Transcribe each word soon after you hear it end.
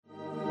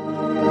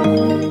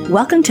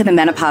Welcome to the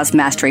Menopause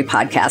Mastery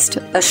Podcast,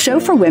 a show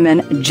for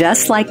women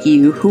just like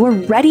you who are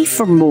ready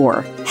for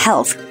more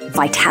health,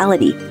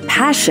 vitality,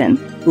 passion,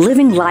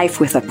 living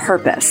life with a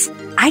purpose.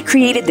 I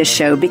created this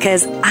show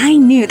because I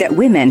knew that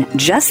women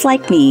just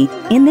like me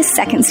in this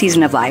second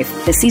season of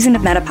life, the season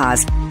of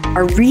menopause,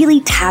 are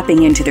really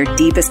tapping into their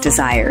deepest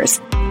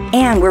desires.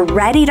 And we're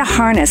ready to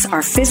harness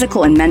our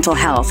physical and mental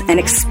health and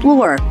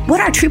explore what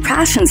our true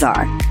passions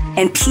are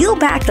and peel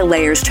back the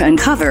layers to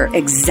uncover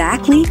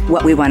exactly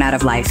what we want out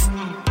of life.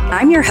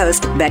 I'm your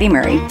host, Betty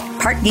Murray,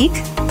 part geek,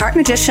 part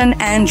magician,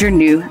 and your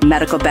new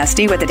medical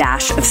bestie with a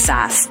dash of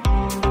sass.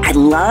 I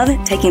love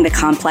taking the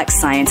complex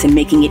science and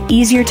making it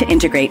easier to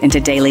integrate into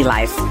daily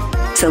life.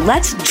 So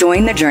let's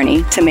join the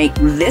journey to make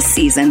this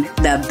season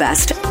the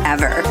best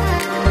ever.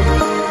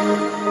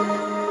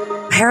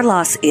 Hair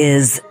loss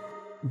is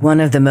one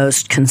of the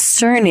most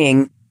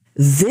concerning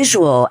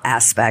visual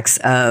aspects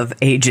of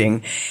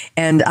aging.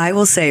 And I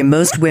will say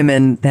most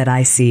women that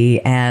I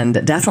see,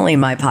 and definitely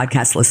my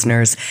podcast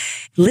listeners,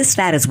 list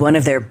that as one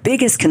of their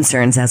biggest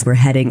concerns as we're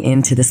heading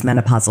into this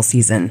menopausal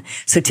season.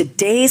 So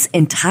today's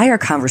entire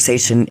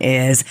conversation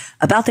is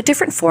about the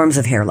different forms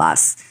of hair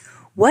loss.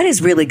 What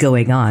is really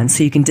going on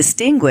so you can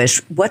distinguish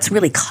what's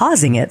really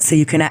causing it so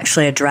you can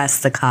actually address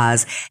the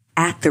cause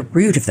at the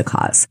root of the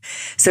cause.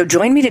 So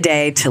join me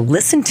today to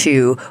listen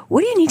to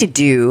what do you need to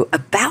do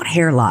about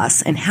hair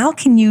loss and how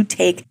can you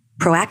take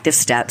proactive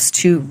steps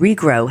to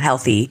regrow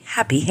healthy,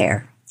 happy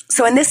hair.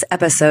 So in this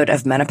episode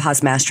of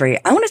Menopause Mastery,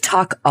 I want to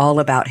talk all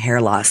about hair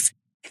loss.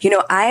 You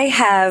know, I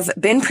have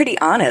been pretty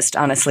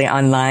honestly,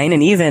 online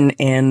and even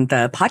in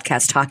the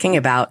podcast talking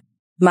about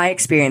my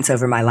experience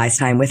over my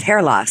lifetime with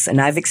hair loss.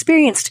 And I've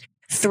experienced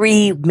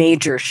 3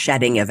 major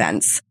shedding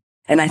events.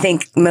 And I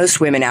think most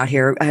women out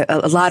here,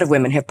 a lot of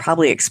women have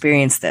probably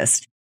experienced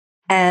this.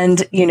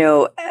 And, you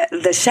know,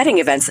 the shedding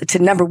events to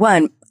number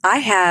 1, I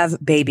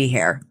have baby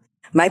hair.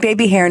 My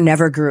baby hair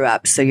never grew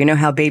up. So you know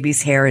how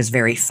baby's hair is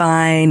very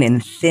fine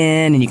and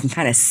thin and you can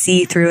kind of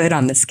see through it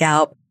on the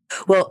scalp.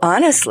 Well,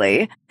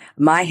 honestly,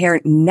 my hair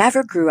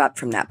never grew up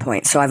from that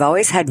point. So I've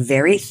always had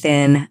very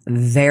thin,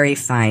 very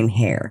fine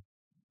hair.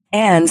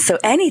 And so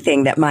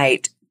anything that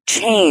might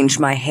change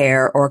my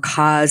hair or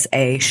cause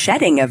a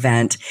shedding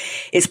event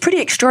is pretty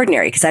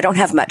extraordinary because I don't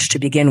have much to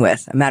begin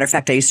with. A matter of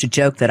fact, I used to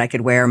joke that I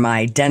could wear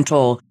my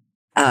dental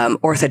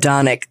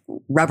orthodontic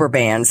rubber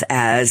bands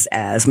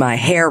as my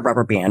hair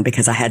rubber band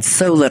because I had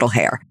so little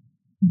hair.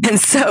 And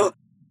so,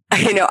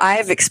 you know,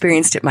 I've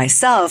experienced it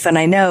myself and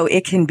I know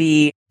it can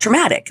be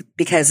traumatic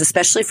because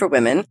especially for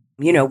women,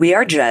 you know, we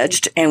are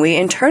judged and we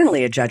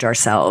internally judge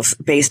ourselves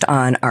based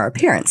on our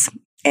appearance.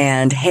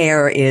 And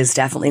hair is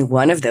definitely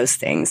one of those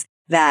things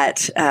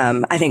that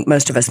I think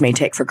most of us may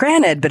take for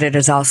granted, but it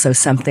is also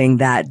something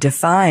that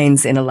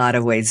defines in a lot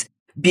of ways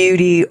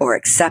beauty or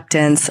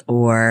acceptance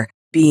or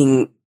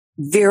being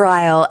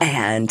virile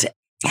and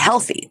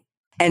healthy.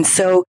 And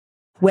so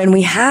when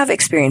we have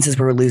experiences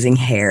where we're losing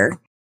hair,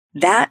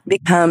 that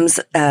becomes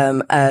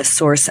a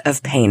source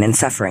of pain and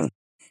suffering.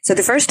 So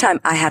the first time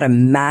I had a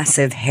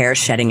massive hair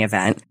shedding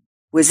event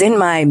was in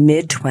my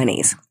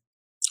mid-20s.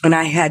 And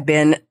I had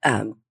been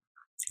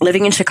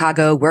living in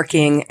Chicago,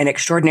 working an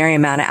extraordinary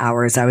amount of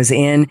hours. I was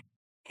in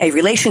a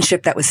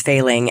relationship that was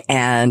failing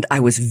and I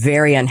was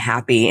very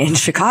unhappy in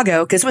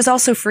Chicago because it was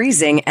also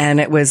freezing and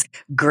it was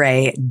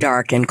gray,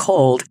 dark, and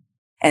cold.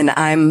 And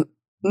I'm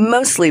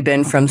mostly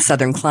been from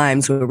southern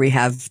climes where we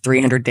have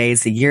 300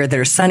 days a year that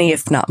are sunny,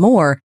 if not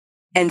more.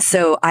 And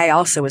so I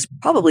also was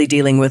probably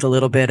dealing with a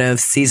little bit of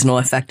seasonal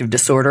affective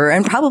disorder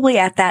and probably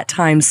at that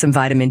time some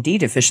vitamin D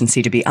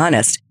deficiency, to be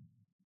honest.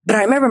 But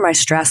I remember my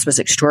stress was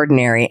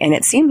extraordinary and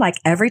it seemed like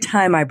every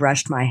time I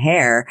brushed my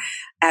hair,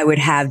 I would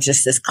have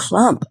just this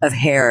clump of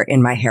hair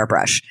in my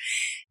hairbrush.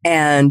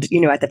 And,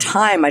 you know, at the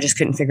time, I just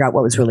couldn't figure out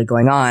what was really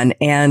going on.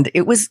 And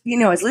it was, you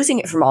know, I was losing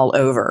it from all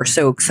over.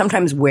 So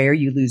sometimes where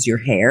you lose your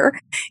hair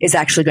is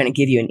actually going to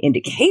give you an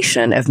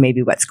indication of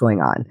maybe what's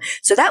going on.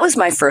 So that was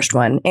my first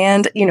one.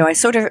 And, you know, I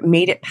sort of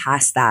made it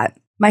past that.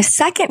 My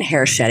second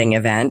hair shedding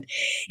event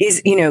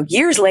is, you know,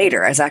 years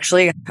later, I was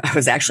actually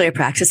a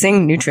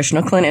practicing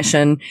nutritional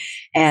clinician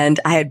and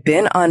I had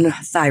been on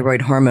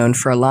thyroid hormone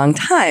for a long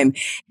time.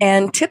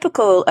 And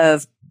typical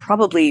of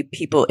probably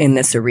people in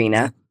this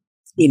arena,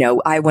 you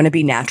know, I want to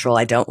be natural.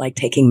 I don't like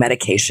taking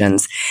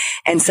medications.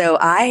 And so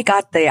I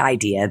got the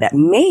idea that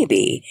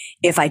maybe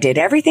if I did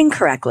everything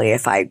correctly,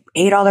 if I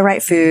ate all the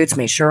right foods,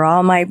 made sure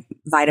all my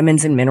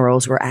vitamins and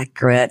minerals were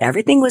accurate,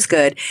 everything was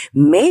good,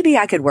 maybe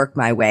I could work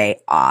my way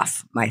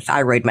off my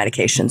thyroid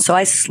medication. So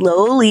I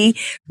slowly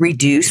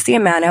reduced the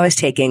amount I was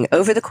taking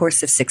over the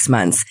course of 6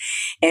 months.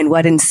 And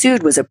what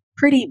ensued was a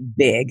pretty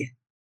big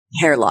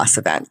hair loss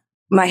event.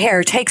 My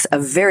hair takes a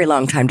very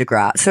long time to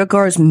grow out. So it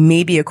grows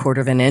maybe 1/4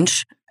 of an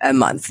inch a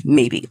month,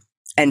 maybe.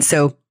 And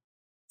so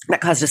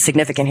that caused a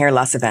significant hair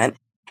loss event.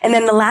 And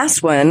then the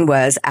last one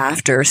was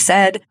after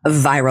said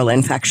viral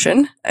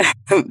infection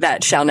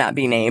that shall not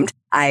be named.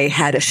 I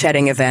had a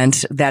shedding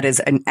event that is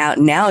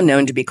now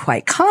known to be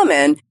quite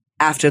common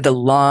after the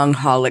long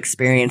haul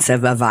experience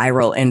of a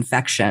viral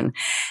infection.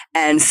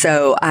 And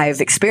so I've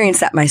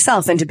experienced that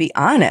myself. And to be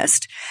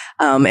honest,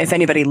 if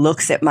anybody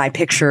looks at my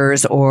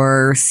pictures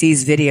or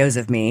sees videos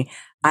of me,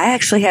 I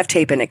actually have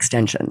tape-in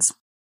extensions.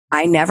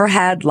 I never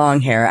had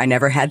long hair. I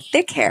never had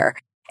thick hair.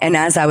 And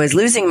as I was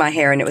losing my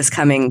hair and it was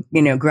coming,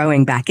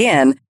 growing back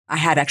in, I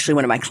had actually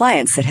one of my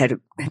clients that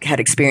had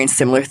experienced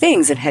similar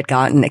things and had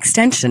gotten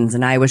extensions.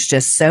 And I was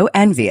just so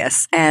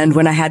envious. And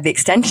when I had the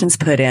extensions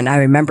put in, I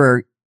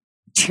remember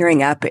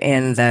tearing up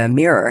in the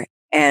mirror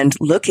and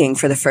looking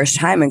for the first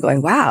time and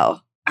going,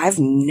 wow, I've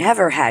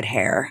never had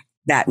hair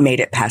that made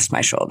it past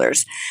my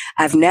shoulders.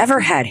 I've never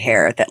had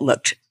hair that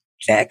looked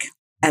thick.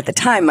 At the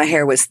time, my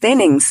hair was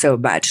thinning so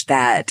much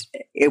that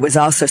it was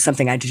also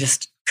something I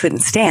just couldn't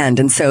stand.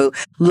 And so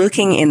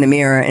looking in the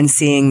mirror and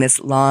seeing this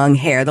long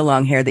hair, the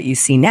long hair that you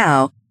see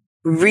now,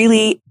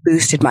 really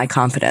boosted my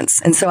confidence.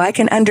 And so I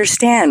can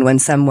understand when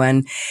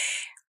someone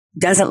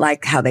doesn't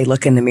like how they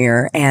look in the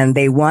mirror and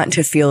they want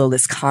to feel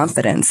this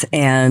confidence.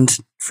 And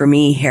for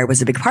me, hair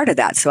was a big part of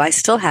that. So I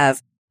still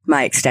have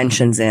my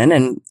extensions in.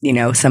 And,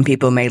 some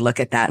people may look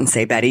at that and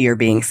say, Betty, you're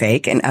being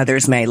fake. And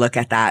others may look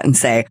at that and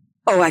say,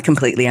 oh, I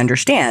completely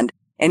understand.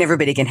 And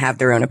everybody can have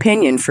their own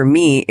opinion. For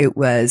me, it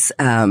was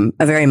a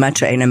very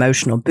much an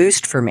emotional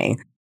boost for me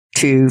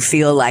to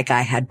feel like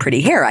I had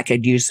pretty hair. I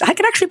could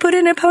actually put it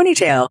in a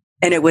ponytail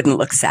and it wouldn't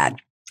look sad.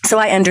 So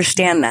I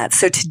understand that.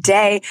 So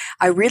today,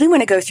 I really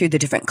want to go through the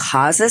different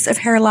causes of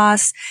hair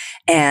loss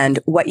and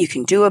what you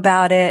can do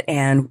about it,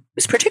 and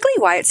particularly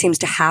why it seems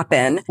to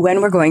happen when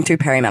we're going through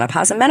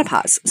perimenopause and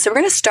menopause. So we're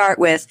going to start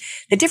with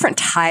the different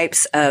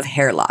types of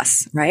hair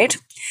loss, right?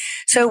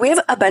 So we have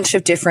a bunch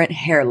of different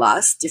hair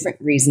loss, different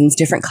reasons,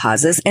 different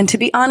causes. And to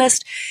be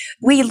honest,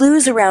 we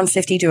lose around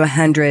 50 to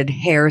 100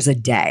 hairs a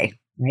day,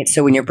 right?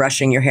 So when you're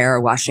brushing your hair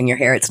or washing your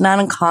hair, it's not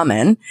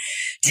uncommon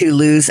to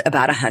lose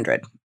about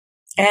 100.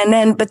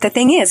 But the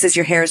thing is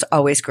your hair is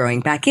always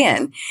growing back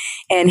in.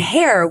 And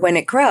hair, when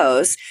it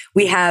grows,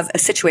 we have a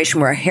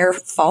situation where hair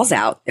falls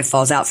out. It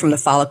falls out from the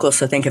follicle.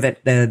 So think of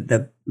it,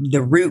 the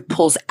root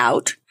pulls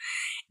out.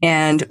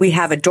 And we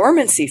have a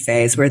dormancy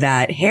phase where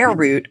that hair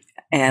root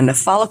and the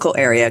follicle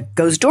area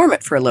goes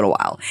dormant for a little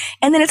while.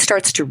 And then it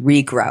starts to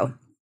regrow.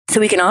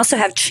 So we can also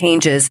have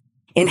changes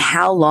in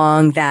how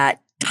long that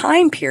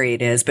time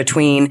period is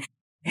between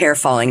hair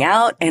falling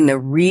out and the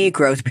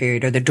regrowth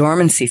period or the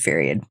dormancy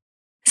period.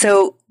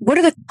 So what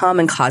are the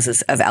common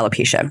causes of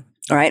alopecia?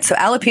 All right. So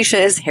alopecia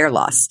is hair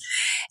loss.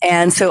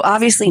 And so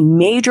obviously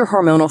major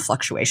hormonal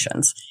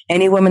fluctuations.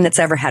 Any woman that's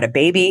ever had a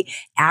baby,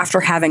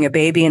 after having a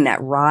baby and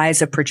that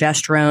rise of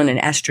progesterone and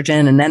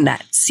estrogen, and then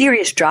that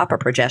serious drop of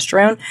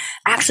progesterone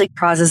actually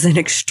causes an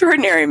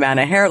extraordinary amount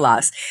of hair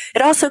loss.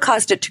 It also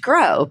caused it to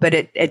grow, but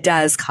it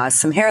does cause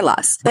some hair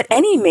loss. But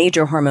any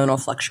major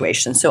hormonal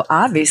fluctuation. So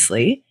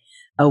obviously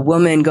a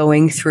woman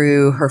going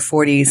through her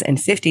 40s and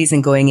 50s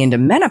and going into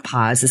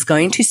menopause is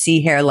going to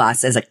see hair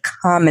loss as a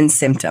common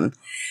symptom,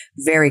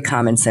 very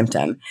common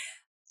symptom.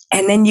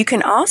 And then you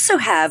can also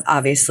have,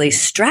 obviously,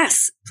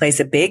 stress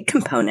plays a big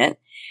component,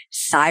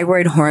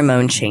 thyroid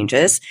hormone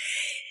changes,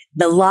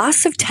 the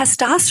loss of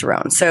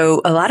testosterone.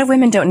 So a lot of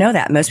women don't know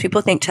that. Most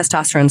people think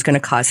testosterone is going to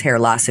cause hair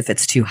loss if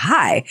it's too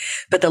high,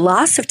 but the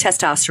loss of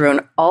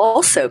testosterone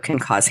also can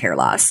cause hair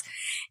loss.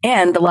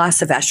 And the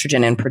loss of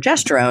estrogen and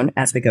progesterone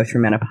as we go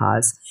through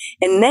menopause.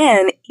 And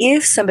then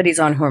if somebody's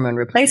on hormone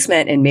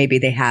replacement and maybe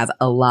they have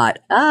a lot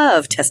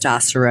of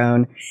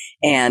testosterone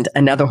and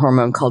another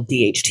hormone called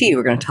DHT,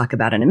 we're going to talk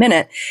about in a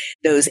minute,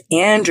 those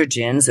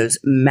androgens, those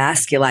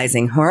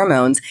masculizing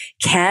hormones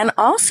can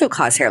also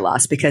cause hair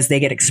loss because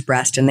they get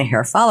expressed in the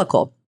hair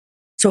follicle.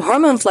 So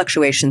hormone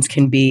fluctuations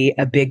can be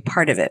a big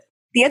part of it.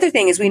 The other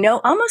thing is we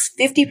know almost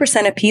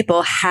 50% of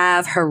people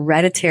have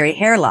hereditary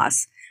hair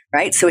loss.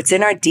 Right? So it's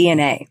in our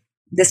DNA.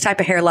 This type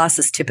of hair loss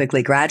is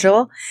typically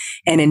gradual.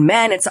 And in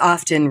men, it's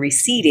often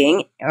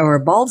receding or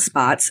bald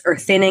spots or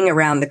thinning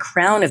around the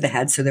crown of the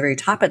head. So the very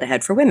top of the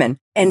head for women.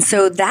 And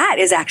so that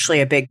is actually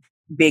a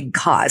big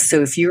cause.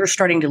 So if you're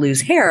starting to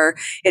lose hair,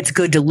 it's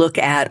good to look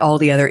at all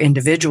the other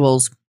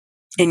individuals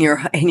in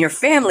your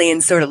family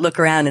and sort of look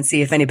around and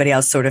see if anybody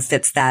else sort of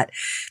fits that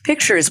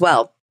picture as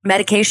well.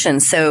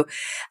 Medications. So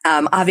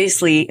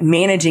obviously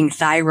managing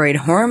thyroid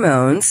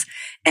hormones,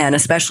 and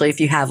especially if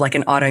you have like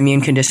an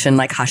autoimmune condition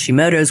like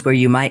Hashimoto's, where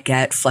you might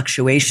get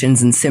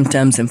fluctuations in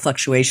symptoms and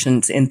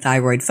fluctuations in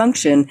thyroid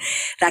function,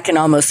 that can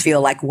almost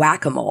feel like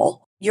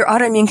whack-a-mole. Your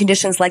autoimmune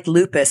conditions like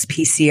lupus,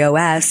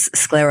 PCOS,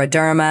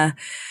 scleroderma,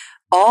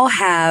 all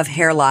have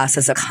hair loss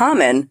as a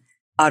common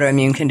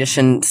autoimmune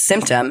condition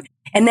symptom.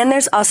 And then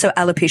there's also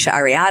alopecia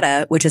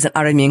areata, which is an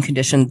autoimmune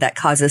condition that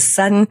causes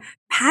sudden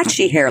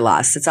patchy hair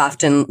loss. It's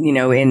often,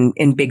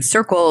 in big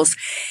circles,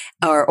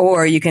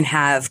 or you can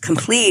have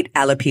complete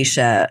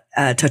alopecia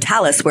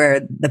totalis, where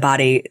the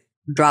body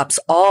drops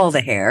all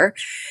the hair.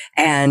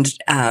 And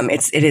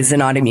it is an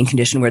autoimmune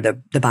condition where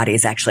the body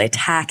is actually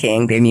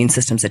attacking, the immune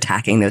system's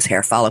attacking those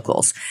hair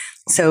follicles.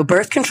 So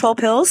birth control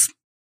pills,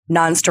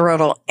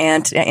 nonsteroidal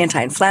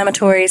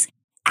anti-inflammatories,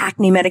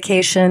 acne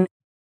medication,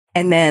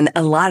 And then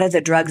a lot of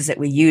the drugs that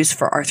we use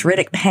for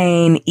arthritic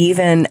pain,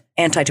 even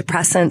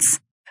antidepressants,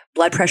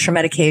 blood pressure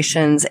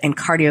medications, and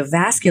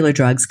cardiovascular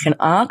drugs can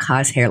all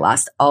cause hair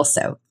loss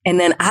also. And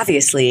then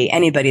obviously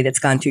anybody that's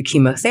gone through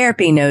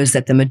chemotherapy knows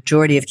that the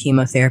majority of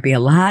chemotherapy, a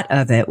lot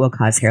of it will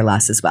cause hair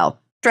loss as well.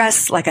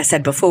 Stress, like I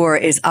said before,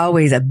 is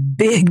always a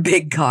big,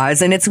 big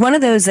cause. And it's one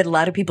of those that a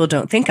lot of people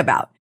don't think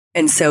about.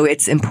 And so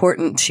it's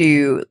important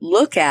to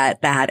look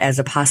at that as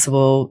a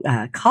possible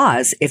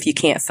cause if you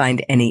can't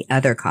find any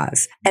other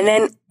cause. And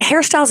then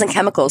hairstyles and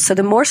chemicals. So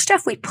the more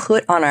stuff we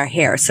put on our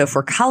hair, so if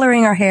we're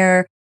coloring our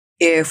hair,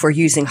 if we're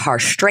using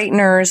harsh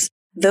straighteners,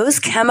 those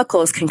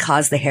chemicals can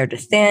cause the hair to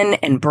thin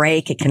and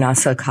break. It can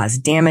also cause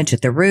damage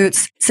at the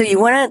roots. So you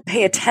want to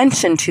pay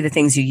attention to the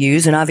things you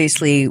use. And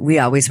obviously, we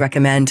always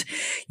recommend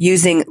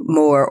using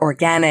more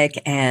organic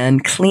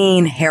and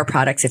clean hair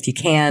products if you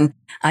can.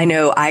 I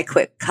know I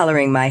quit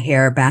coloring my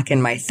hair back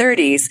in my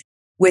 30s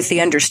with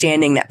the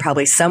understanding that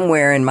probably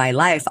somewhere in my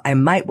life, I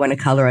might want to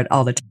color it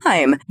all the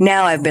time.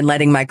 Now I've been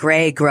letting my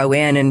gray grow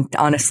in, and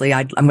honestly,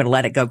 I'm going to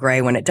let it go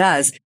gray when it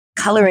does.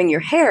 Coloring your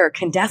hair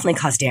can definitely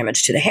cause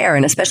damage to the hair.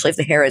 And especially if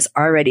the hair is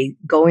already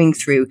going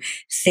through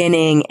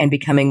thinning and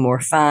becoming more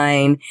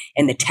fine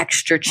and the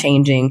texture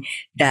changing,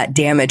 that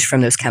damage from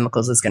those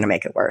chemicals is going to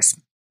make it worse.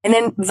 And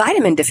then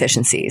vitamin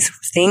deficiencies,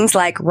 things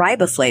like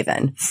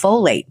riboflavin,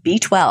 folate,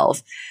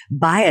 B12,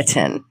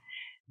 biotin,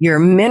 your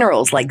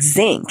minerals like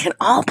zinc can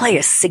all play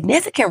a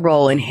significant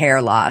role in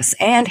hair loss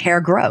and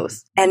hair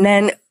growth. And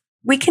then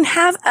we can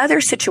have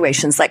other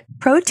situations like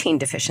protein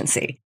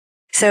deficiency.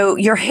 So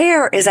your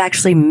hair is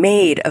actually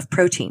made of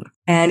protein.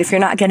 And if you're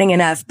not getting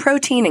enough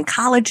protein and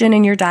collagen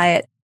in your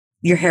diet,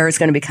 your hair is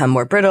going to become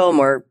more brittle,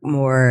 more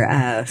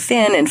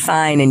thin and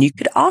fine, and you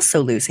could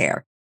also lose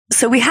hair.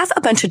 So we have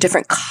a bunch of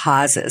different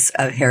causes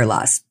of hair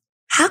loss.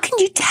 How can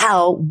you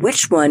tell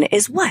which one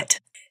is what?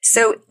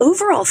 So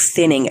overall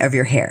thinning of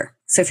your hair.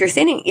 So if you're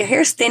thinning, your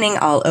hair's thinning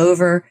all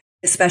over,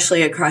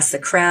 especially across the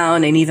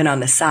crown and even on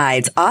the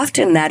sides,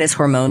 often that is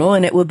hormonal,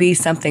 and it will be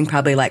something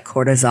probably like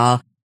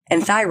cortisol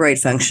and thyroid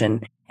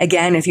function.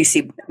 Again, if you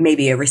see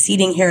maybe a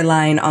receding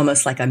hairline,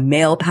 almost like a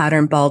male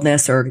pattern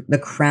baldness or the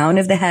crown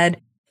of the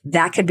head,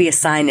 that could be a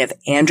sign of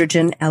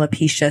androgen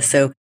alopecia.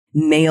 So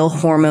male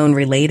hormone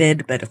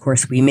related, but of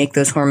course we make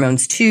those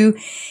hormones too.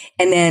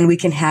 And then we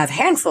can have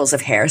handfuls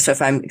of hair. So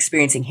if I'm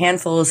experiencing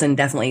handfuls and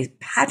definitely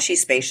patchy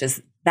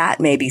spaces, that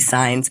may be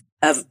signs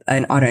of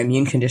an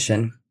autoimmune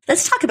condition.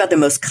 Let's talk about the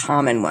most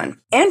common one,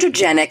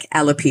 androgenic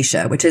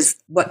alopecia, which is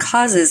what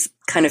causes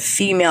kind of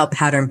female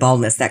pattern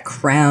baldness, that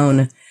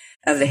crown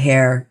of the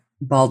hair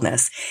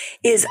baldness,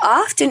 is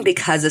often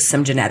because of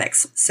some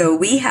genetics. So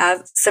we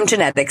have some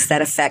genetics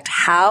that affect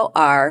how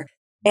our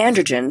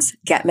androgens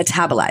get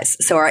metabolized.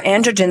 So our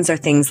androgens are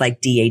things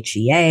like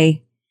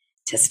DHEA,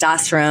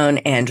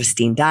 testosterone,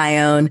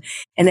 androstenedione,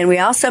 and then we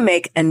also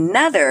make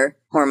another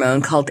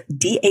hormone called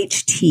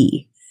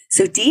DHT.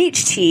 So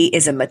DHT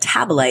is a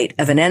metabolite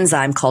of an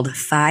enzyme called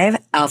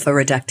 5-alpha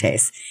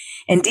reductase.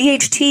 And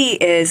DHT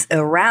is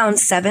around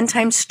 7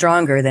 times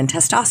stronger than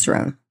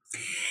testosterone.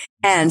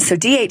 And so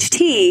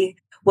DHT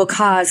will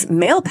cause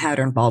male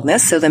pattern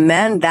baldness. So the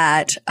men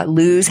that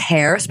lose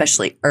hair,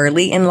 especially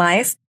early in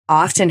life,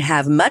 often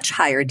have much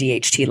higher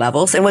DHT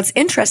levels. And what's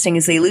interesting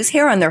is they lose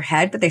hair on their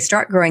head, but they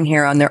start growing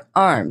hair on their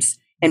arms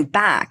and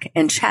back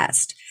and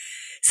chest.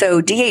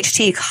 So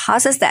DHT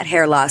causes that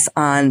hair loss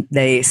on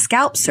the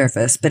scalp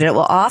surface, but it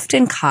will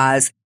often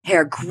cause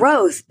hair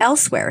growth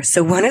elsewhere.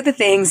 So one of the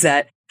things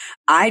that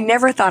I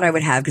never thought I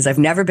would have, because I've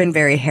never been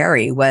very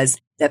hairy, was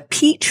the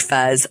peach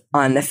fuzz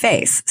on the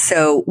face.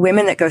 So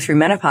women that go through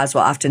menopause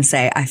will often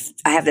say,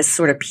 I have this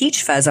sort of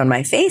peach fuzz on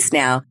my face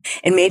now,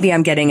 and maybe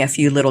I'm getting a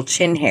few little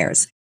chin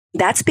hairs.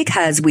 That's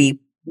because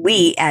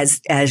we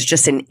as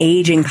just an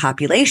aging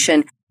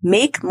population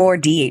make more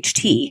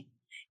DHT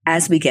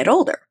as we get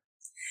older.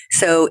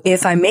 So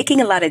if I'm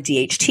making a lot of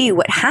DHT,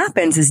 what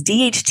happens is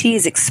DHT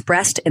is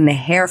expressed in the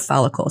hair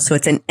follicle. So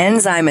it's an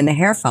enzyme in the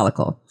hair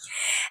follicle.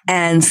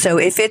 And so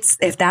if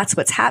that's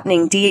what's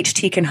happening,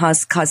 DHT can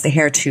cause the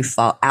hair to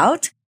fall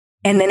out,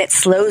 and then it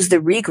slows the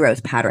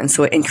regrowth pattern.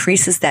 So it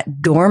increases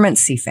that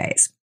dormancy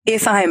phase.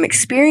 If I'm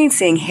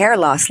experiencing hair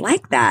loss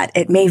like that,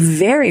 it may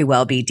very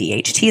well be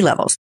DHT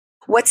levels.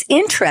 What's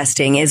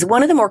interesting is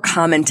one of the more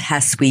common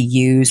tests we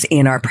use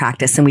in our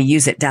practice, and we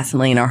use it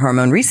definitely in our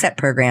hormone reset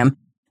program,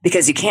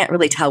 because you can't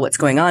really tell what's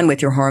going on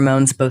with your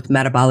hormones, both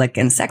metabolic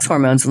and sex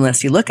hormones,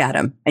 unless you look at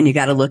them. And you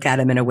got to look at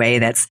them in a way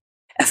that's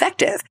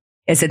effective.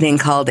 It's a thing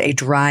called a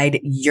dried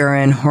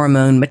urine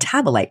hormone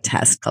metabolite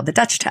test called the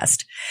Dutch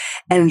test.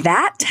 And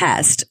that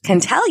test can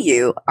tell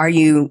you,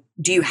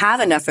 do you have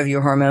enough of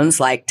your hormones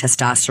like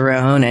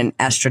testosterone and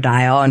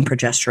estradiol and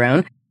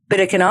progesterone?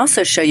 But it can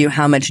also show you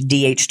how much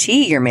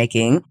DHT you're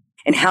making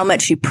and how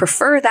much you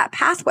prefer that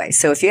pathway.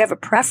 So if you have a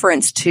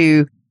preference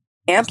to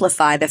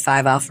amplify the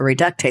 5-alpha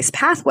reductase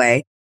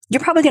pathway, you're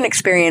probably going to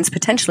experience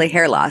potentially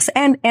hair loss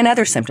and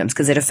other symptoms,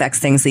 because it affects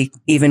things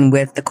even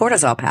with the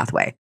cortisol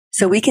pathway.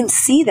 So we can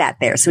see that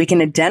there. So we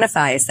can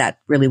identify, is that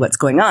really what's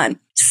going on?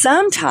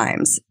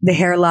 Sometimes the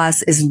hair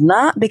loss is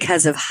not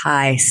because of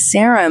high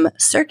serum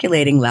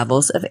circulating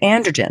levels of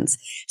androgens.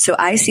 So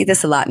I see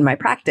this a lot in my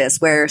practice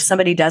where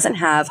somebody doesn't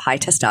have high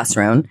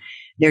testosterone.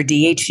 Their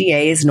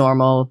DHEA is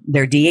normal.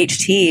 Their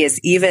DHT is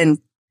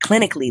even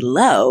clinically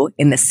low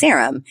in the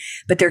serum,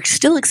 but they're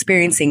still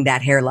experiencing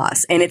that hair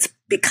loss. And it's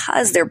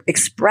because they're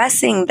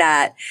expressing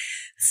that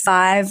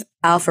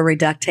 5-alpha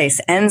reductase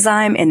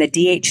enzyme and the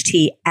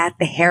DHT at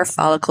the hair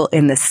follicle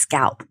in the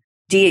scalp.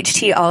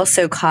 DHT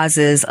also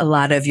causes a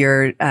lot of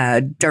your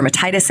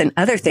dermatitis and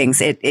other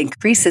things. It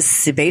increases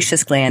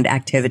sebaceous gland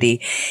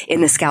activity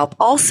in the scalp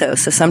also.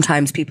 So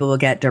sometimes people will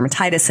get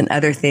dermatitis and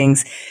other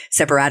things,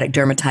 seborrheic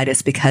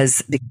dermatitis,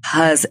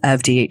 because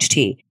of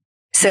DHT.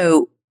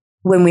 So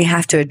when we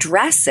have to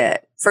address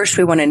it, first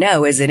we want to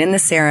know, is it in the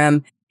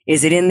serum?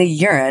 Is it in the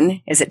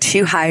urine? Is it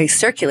too high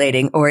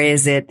circulating, or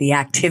is it the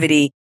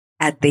activity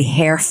at the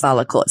hair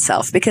follicle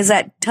itself? Because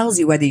that tells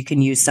you whether you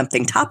can use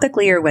something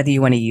topically or whether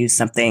you want to use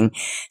something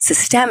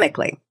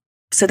systemically.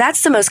 So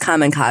that's the most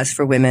common cause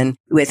for women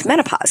with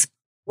menopause.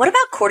 What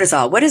about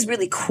cortisol? What is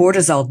really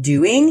cortisol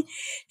doing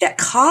that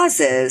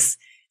causes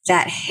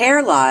that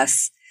hair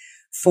loss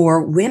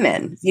for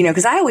women?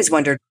 Because I always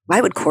wondered,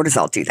 why would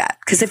cortisol do that?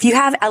 Because if you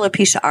have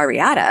alopecia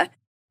areata,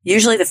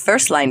 usually the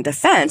first line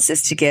defense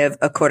is to give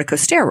a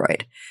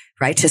corticosteroid,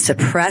 right? To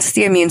suppress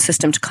the immune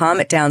system, to calm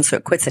it down so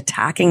it quits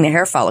attacking the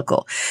hair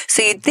follicle.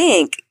 So you'd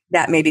think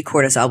that maybe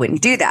cortisol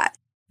wouldn't do that.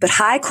 But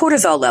high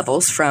cortisol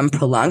levels from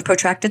prolonged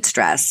protracted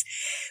stress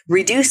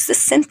reduce the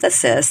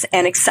synthesis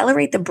and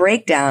accelerate the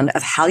breakdown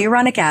of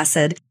hyaluronic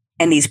acid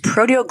and these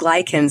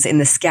proteoglycans in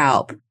the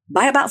scalp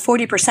by about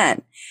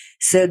 40%.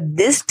 So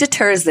this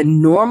deters the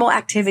normal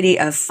activity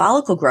of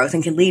follicle growth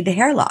and can lead to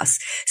hair loss.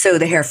 So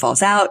the hair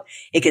falls out,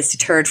 it gets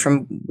deterred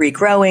from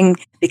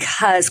regrowing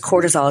because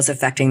cortisol is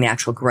affecting the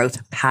actual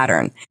growth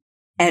pattern.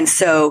 And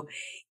so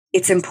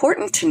it's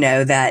important to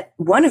know that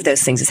one of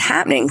those things is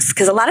happening,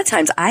 because a lot of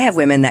times I have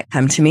women that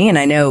come to me, and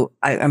I know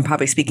I'm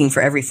probably speaking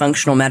for every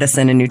functional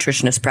medicine and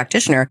nutritionist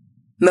practitioner.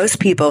 Most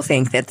people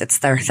think that it's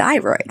their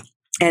thyroid.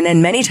 And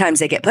then many times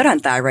they get put on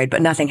thyroid,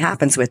 but nothing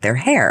happens with their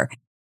hair.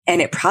 And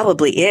it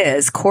probably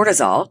is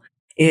cortisol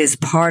is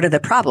part of the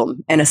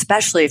problem. And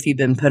especially if you've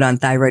been put on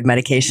thyroid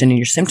medication and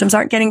your symptoms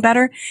aren't getting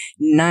better,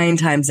 9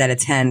 times out of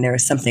 10, there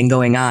is something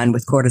going on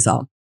with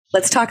cortisol.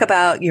 Let's talk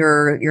about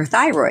your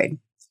thyroid.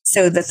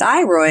 So the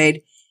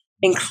thyroid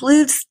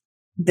includes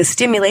the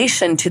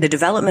stimulation to the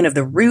development of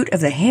the root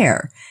of the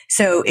hair.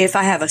 So if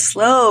I have a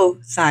slow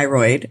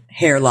thyroid,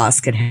 hair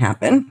loss can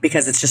happen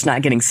because it's just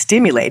not getting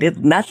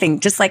stimulated. Nothing,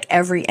 just like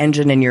every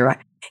engine in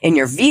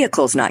your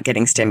vehicle is not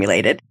getting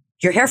stimulated.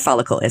 Your hair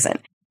follicle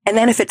isn't. And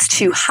then if it's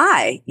too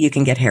high, you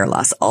can get hair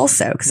loss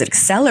also because it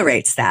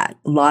accelerates that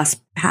loss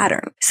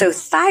pattern. So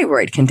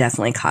thyroid can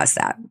definitely cause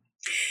that.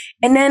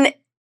 And then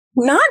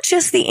not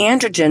just the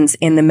androgens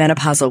in the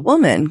menopausal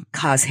woman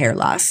cause hair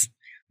loss.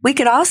 We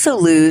could also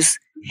lose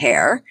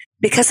hair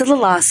because of the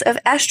loss of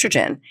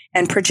estrogen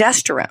and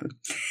progesterone.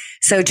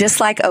 So just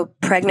like a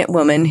pregnant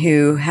woman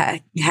who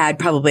had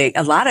probably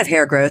a lot of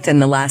hair growth in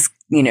the last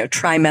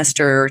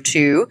trimester or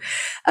 2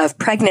 of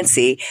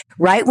pregnancy,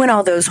 right when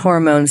all those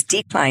hormones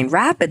decline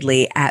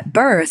rapidly at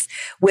birth,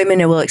 women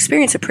will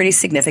experience a pretty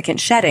significant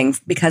shedding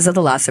because of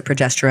the loss of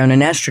progesterone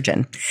and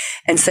estrogen.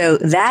 And so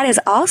that is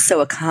also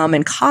a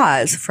common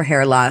cause for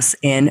hair loss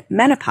in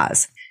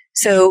menopause.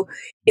 So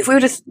if we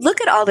were to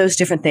look at all those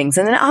different things,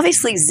 and then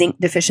obviously zinc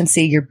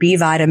deficiency, your B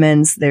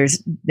vitamins,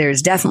 there's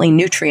definitely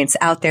nutrients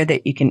out there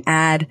that you can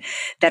add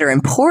that are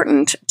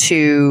important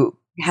to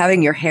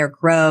having your hair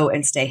grow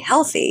and stay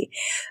healthy.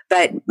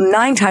 But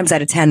 9 times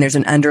out of 10, there's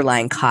an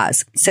underlying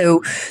cause.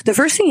 So the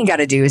first thing you got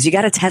to do is you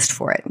got to test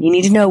for it. You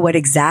need to know what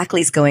exactly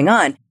is going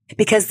on,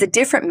 because the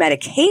different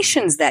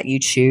medications that you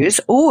choose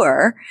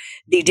or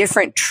the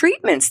different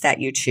treatments that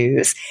you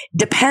choose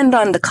depend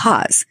on the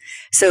cause.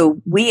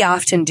 So we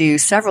often do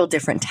several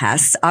different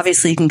tests.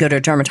 Obviously, you can go to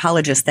a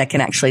dermatologist that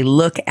can actually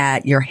look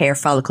at your hair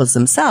follicles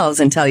themselves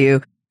and tell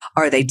you,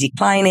 are they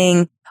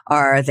declining?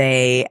 Are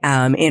they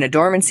in a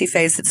dormancy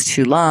phase that's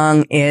too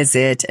long? Is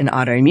it an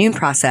autoimmune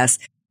process?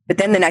 But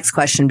then the next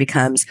question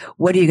becomes,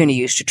 what are you going to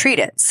use to treat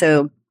it?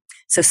 So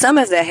some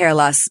of the hair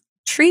loss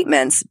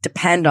treatments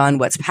depend on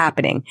what's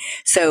happening.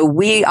 So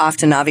we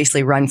often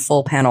obviously run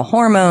full panel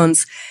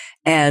hormones.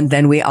 And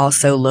then we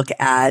also look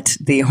at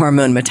the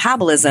hormone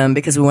metabolism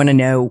because we want to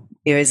know,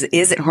 is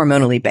it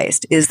hormonally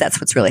based? Is that's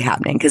what's really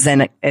happening? Because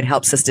then it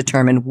helps us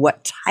determine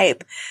what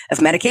type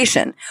of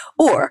medication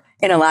or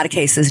in a lot of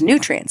cases,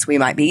 nutrients we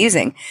might be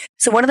using.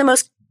 So one of the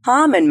most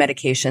common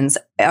medications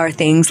are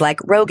things like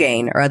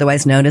Rogaine, or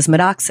otherwise known as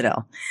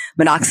minoxidil.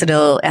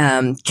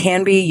 Minoxidil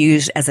can be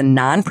used as a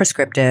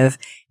non-prescriptive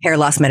hair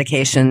loss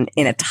medication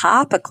in a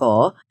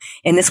topical,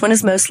 and this one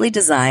is mostly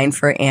designed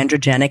for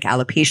androgenic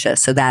alopecia,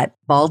 so that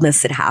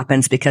baldness that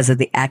happens because of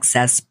the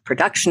excess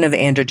production of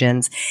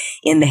androgens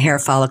in the hair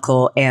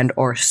follicle and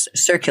or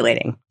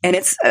circulating. And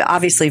it's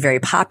obviously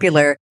very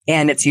popular.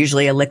 and it's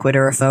usually a liquid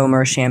or a foam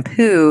or a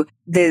shampoo.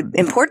 The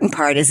important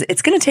part is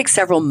it's going to take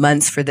several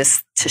months for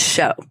this to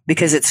show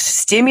because it's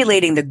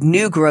stimulating the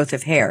new growth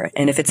of hair.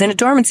 And if it's in a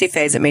dormancy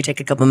phase, it may take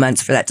a couple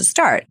months for that to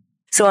start.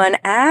 So on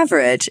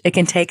average, it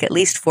can take at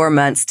least 4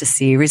 months to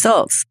see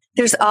results.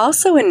 There's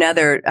also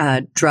another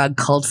drug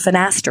called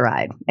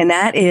finasteride, and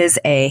that is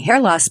a hair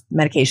loss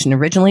medication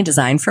originally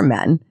designed for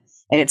men,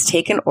 and it's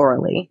taken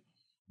orally.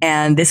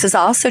 And this is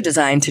also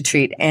designed to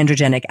treat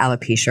androgenic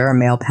alopecia or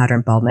male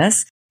pattern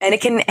baldness, and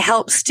it can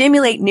help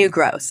stimulate new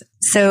growth.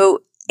 So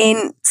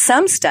in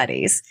some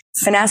studies,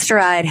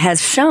 finasteride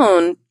has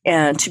shown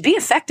to be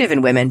effective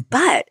in women,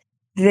 but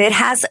it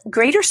has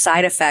greater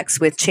side effects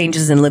with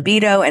changes in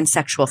libido and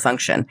sexual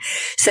function.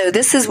 So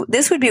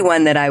this would be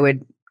one that I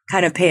would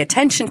kind of pay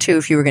attention to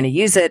if you were going to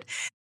use it,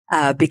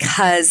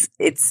 because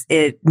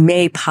it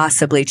may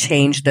possibly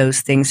change those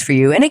things for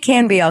you. And it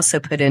can be also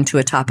put into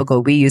a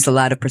topical. We use a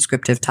lot of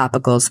prescriptive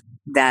topicals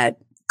that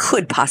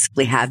could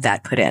possibly have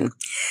that put in.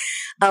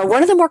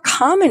 One of the more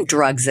common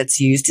drugs that's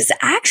used is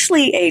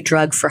actually a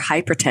drug for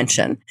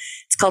hypertension.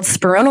 It's called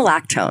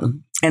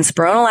spironolactone. And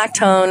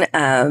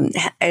spironolactone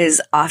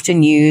is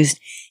often used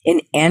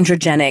in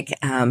androgenic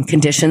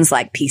conditions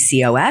like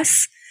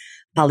PCOS,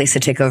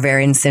 polycystic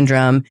ovarian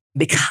syndrome,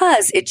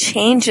 because it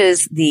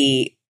changes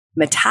the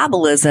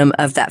metabolism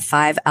of that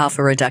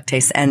 5-alpha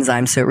reductase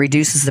enzyme. So it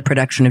reduces the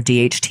production of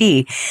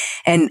DHT.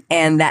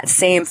 And that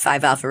same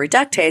 5-alpha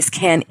reductase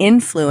can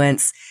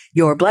influence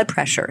your blood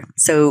pressure.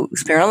 So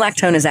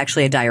spironolactone is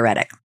actually a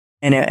diuretic.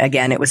 And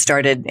it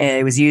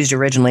was used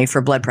originally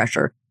for blood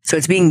pressure. So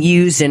it's being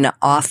used in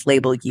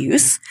off-label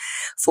use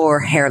for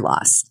hair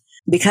loss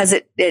because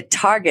it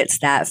targets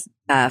that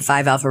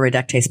 5-alpha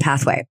reductase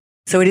pathway.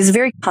 So it is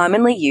very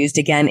commonly used.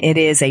 Again, it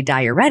is a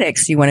diuretic,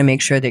 so you want to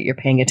make sure that you're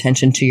paying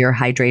attention to your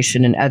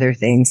hydration and other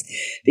things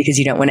because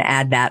you don't want to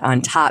add that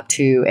on top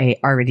to a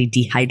already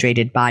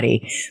dehydrated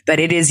body. But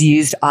it is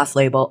used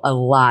off-label a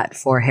lot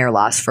for hair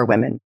loss for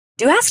women.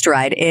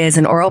 Dutasteride is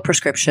an oral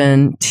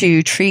prescription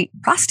to treat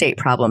prostate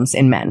problems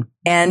in men.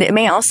 And it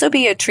may also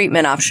be a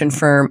treatment option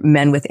for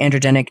men with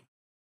androgenic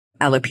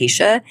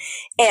alopecia.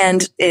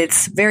 And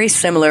it's very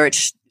similar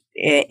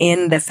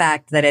in the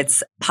fact that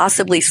it's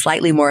possibly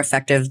slightly more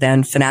effective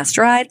than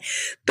finasteride,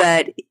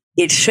 but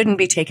it shouldn't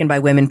be taken by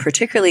women,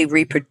 particularly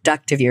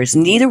reproductive years.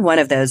 Neither one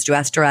of those,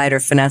 dutasteride or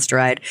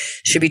finasteride,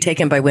 should be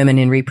taken by women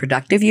in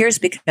reproductive years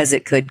because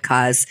it could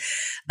cause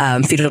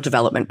fetal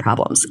development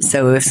problems.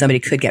 So if somebody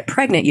could get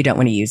pregnant, you don't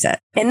want to use it.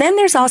 And then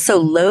there's also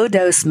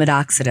low-dose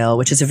minoxidil,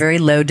 which is a very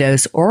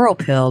low-dose oral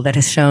pill that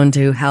has shown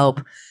to help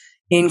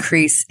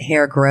increase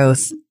hair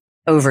growth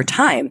over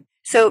time.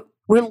 So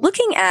we're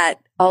looking at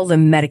all the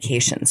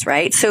medications,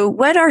 right? So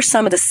what are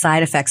some of the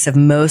side effects of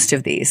most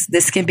of these?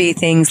 This can be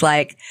things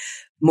like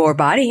more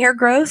body hair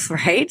growth,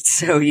 right?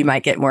 So you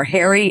might get more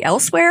hairy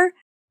elsewhere,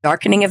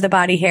 darkening of the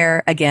body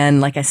hair. Again,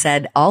 like I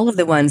said, all of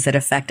the ones that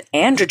affect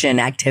androgen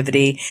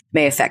activity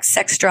may affect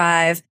sex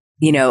drive.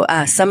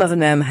 Some of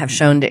them have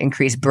shown to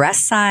increase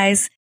breast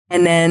size.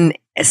 And then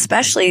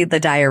especially the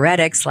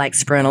diuretics like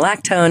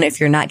spironolactone, if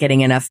you're not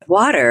getting enough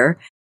water,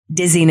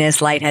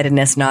 dizziness,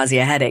 lightheadedness,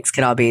 nausea, headaches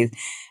could all be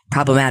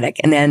problematic.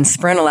 And then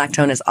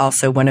spironolactone is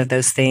also one of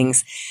those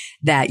things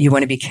that you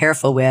want to be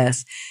careful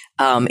with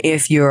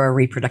if you're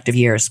reproductive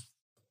years.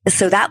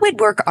 So that would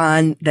work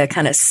on the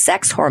kind of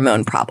sex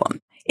hormone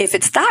problem. If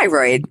it's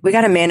thyroid, we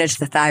got to manage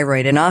the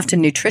thyroid. And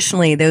often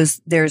nutritionally,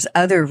 there's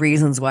other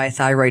reasons why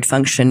thyroid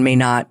function may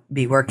not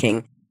be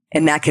working.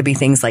 And that could be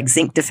things like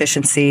zinc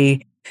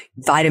deficiency,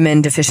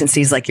 vitamin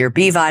deficiencies like your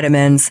B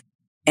vitamins,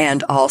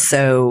 and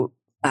also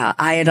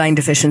iodine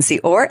deficiency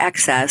or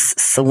excess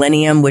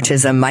selenium, which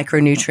is a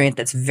micronutrient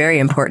that's very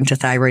important to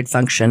thyroid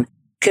function,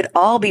 could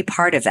all be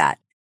part of that.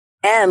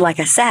 And like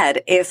I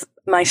said, if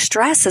my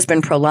stress has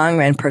been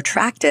prolonged and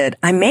protracted,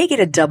 I may get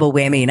a double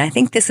whammy. And I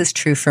think this is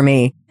true for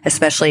me,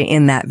 especially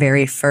in that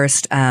very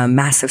first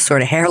massive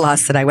sort of hair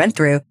loss that I went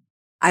through.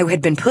 I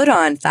had been put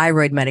on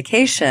thyroid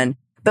medication,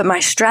 but my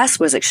stress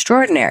was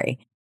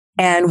extraordinary.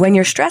 And when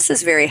your stress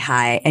is very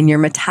high and you're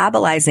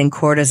metabolizing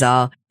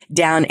cortisol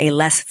down a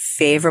less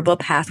favorable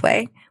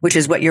pathway, which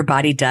is what your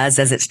body does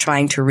as it's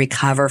trying to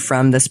recover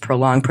from this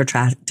prolonged,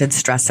 protracted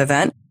stress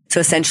event. So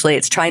essentially,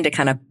 it's trying to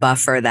kind of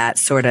buffer that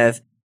sort of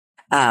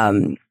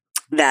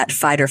that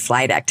fight or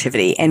flight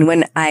activity. And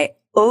when I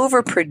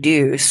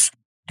overproduce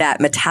that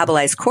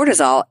metabolized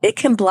cortisol, it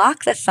can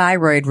block the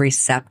thyroid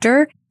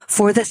receptor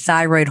for the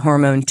thyroid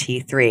hormone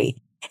T3.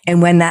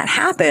 And when that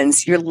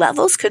happens, your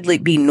levels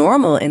could be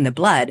normal in the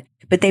blood,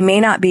 but they may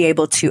not be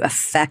able to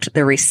affect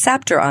the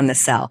receptor on the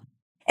cell.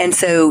 And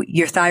so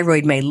your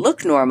thyroid may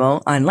look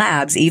normal on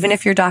labs, even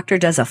if your doctor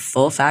does a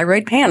full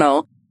thyroid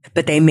panel,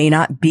 but they may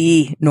not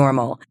be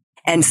normal.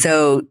 And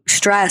so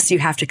stress, you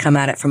have to come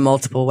at it from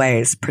multiple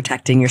ways: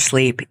 protecting your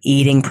sleep,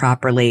 eating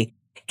properly,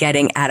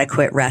 getting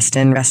adequate rest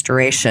and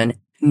restoration,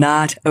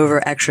 not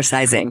over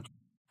exercising.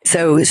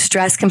 So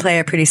stress can play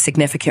a pretty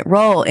significant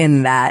role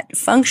in that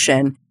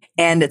function,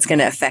 and it's going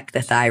to affect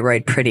the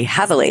thyroid pretty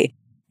heavily.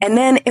 And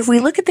then if we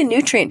look at the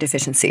nutrient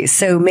deficiencies,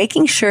 so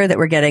making sure that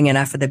we're getting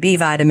enough of the B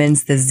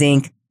vitamins, the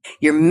zinc,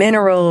 your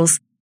minerals,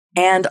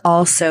 and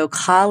also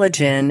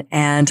collagen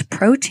and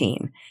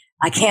protein.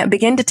 I can't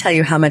begin to tell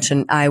you how much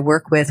I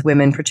work with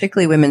women,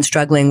 particularly women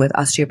struggling with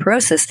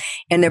osteoporosis,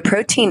 and their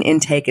protein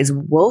intake is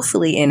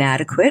woefully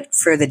inadequate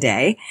for the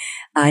day.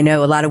 I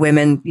know a lot of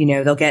women,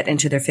 they'll get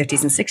into their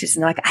 50s and 60s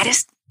and they're like, I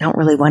just don't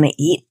really want to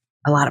eat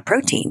a lot of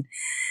protein.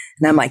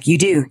 And I'm like, you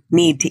do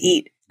need to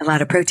eat a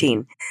lot of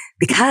protein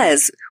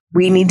because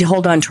we need to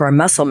hold on to our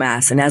muscle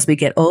mass. And as we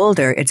get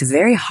older, it's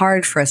very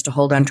hard for us to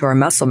hold on to our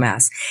muscle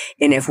mass.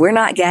 And if we're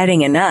not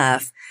getting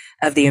enough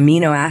of the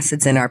amino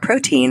acids in our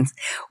proteins,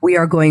 we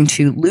are going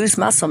to lose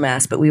muscle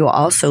mass, but we will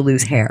also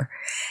lose hair.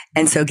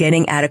 And so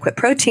getting adequate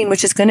protein,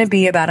 which is going to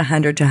be about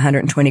 100 to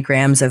 120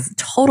 grams of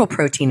total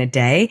protein a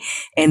day.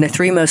 And the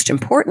three most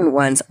important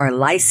ones are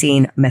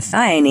lysine,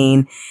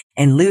 methionine,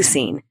 and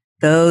leucine.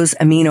 Those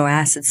amino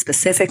acids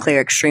specifically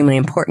are extremely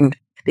important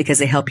because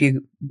they help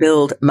you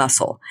build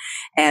muscle.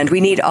 And we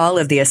need all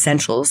of the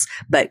essentials,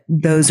 but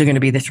those are going to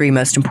be the three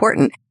most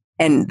important.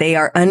 And they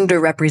are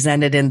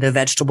underrepresented in the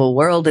vegetable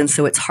world. And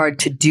so it's hard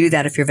to do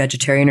that if you're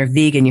vegetarian or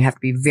vegan. You have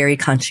to be very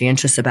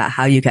conscientious about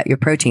how you get your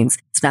proteins.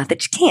 It's not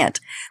that you can't,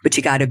 but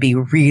you got to be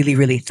really,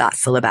 really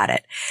thoughtful about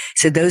it.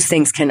 So those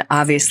things can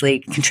obviously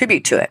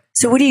contribute to it.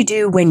 So what do you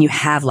do when you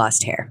have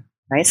lost hair,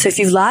 right? So if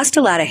you've lost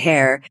a lot of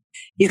hair,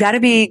 you got to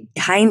be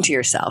kind to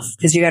yourself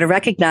because you got to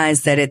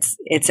recognize that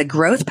it's a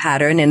growth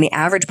pattern, and the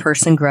average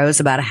person grows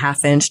about a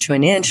half inch to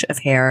an inch of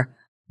hair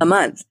a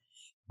month.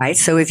 Right.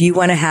 So if you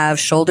want to have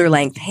shoulder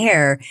length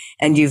hair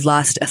and you've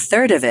lost a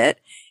third of it,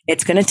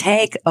 it's going to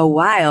take a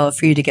while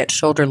for you to get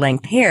shoulder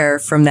length hair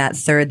from that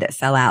third that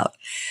fell out.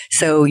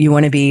 So you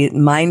want to be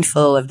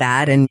mindful of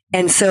that.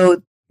 And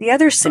so the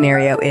other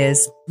scenario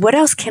is, what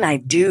else can I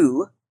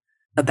do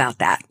about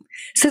that?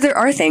 So there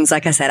are things,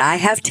 like I said, I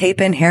have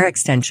tape-in hair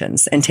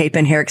extensions, and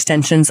tape-in hair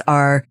extensions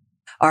are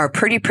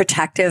pretty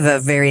protective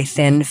of very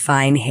thin,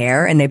 fine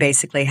hair. And they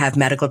basically have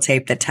medical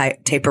tape that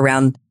tape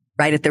around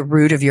right at the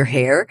root of your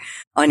hair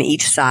on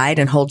each side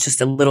and hold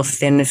just a little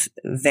thin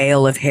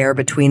veil of hair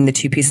between the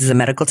two pieces of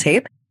medical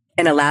tape,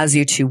 and allows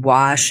you to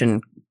wash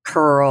and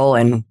curl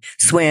and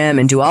swim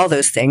and do all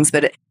those things.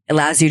 But it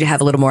allows you to have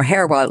a little more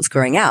hair while it's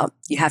growing out.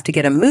 You have to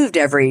get them moved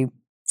every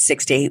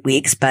 6 to 8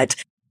 weeks, but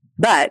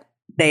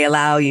they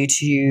allow you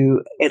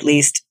to at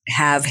least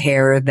have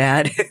hair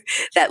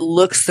that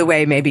looks the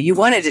way maybe you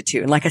wanted it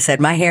to. And like I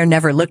said, my hair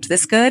never looked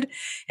this good.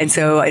 And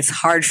so it's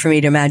hard for me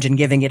to imagine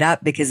giving it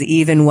up, because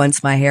even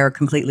once my hair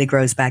completely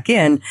grows back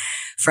in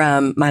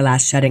from my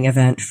last shedding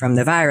event from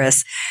the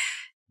virus,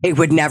 it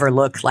would never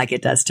look like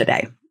it does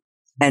today.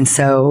 And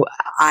so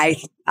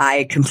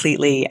I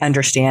completely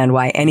understand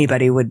why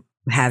anybody would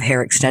have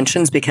hair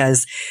extensions,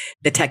 because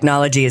the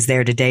technology is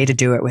there today to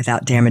do it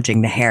without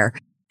damaging the hair.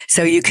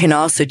 So you can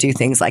also do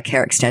things like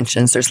hair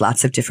extensions. There's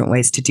lots of different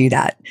ways to do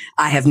that.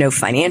 I have no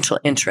financial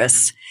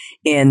interest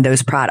in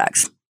those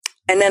products.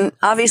 And then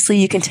obviously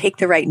you can take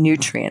the right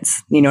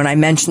nutrients, and I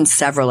mentioned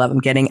several of them,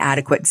 getting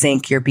adequate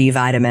zinc, your B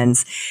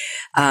vitamins,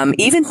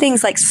 even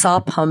things like saw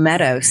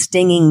palmetto,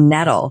 stinging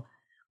nettle,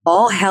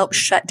 all help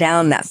shut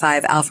down that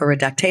 5-alpha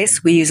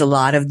reductase. We use a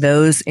lot of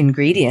those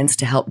ingredients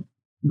to help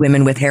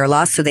women with hair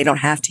loss so they don't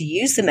have to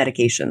use the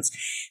medications.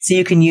 So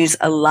you can use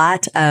a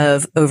lot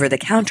of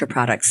over-the-counter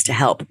products to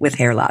help with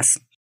hair loss.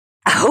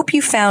 I hope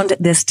you found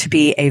this to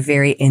be a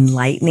very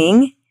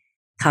enlightening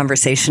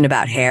conversation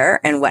about hair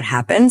and what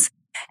happens.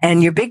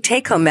 And your big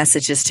take-home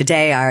messages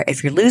today are,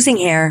 if you're losing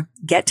hair,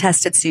 get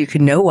tested so you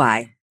can know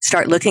why.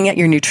 Start looking at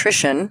your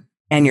nutrition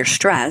and your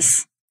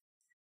stress,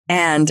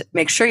 and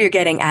make sure you're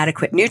getting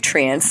adequate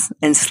nutrients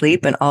and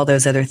sleep and all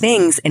those other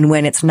things. And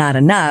when it's not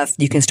enough,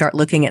 you can start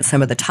looking at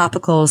some of the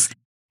topicals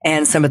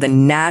and some of the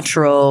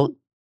natural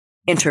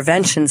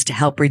interventions to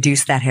help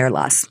reduce that hair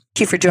loss.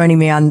 Thank you for joining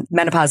me on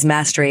Menopause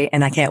Mastery,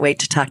 and I can't wait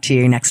to talk to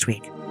you next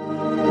week.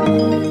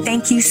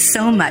 Thank you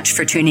so much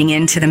for tuning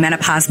in to the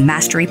Menopause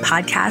Mastery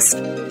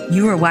podcast.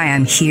 You are why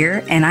I'm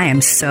here, and I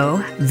am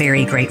so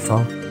very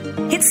grateful.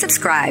 Hit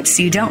subscribe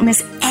so you don't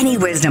miss any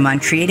wisdom on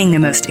creating the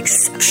most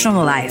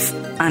exceptional life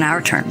on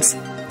our terms.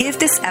 If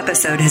this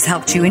episode has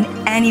helped you in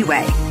any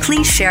way,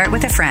 please share it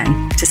with a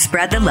friend to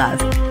spread the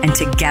love, and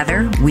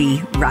together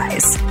we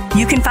rise.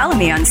 You can follow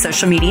me on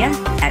social media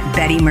at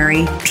Betty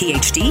Murray,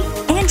 PhD,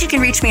 and you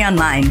can reach me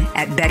online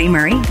at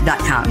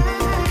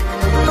bettymurray.com.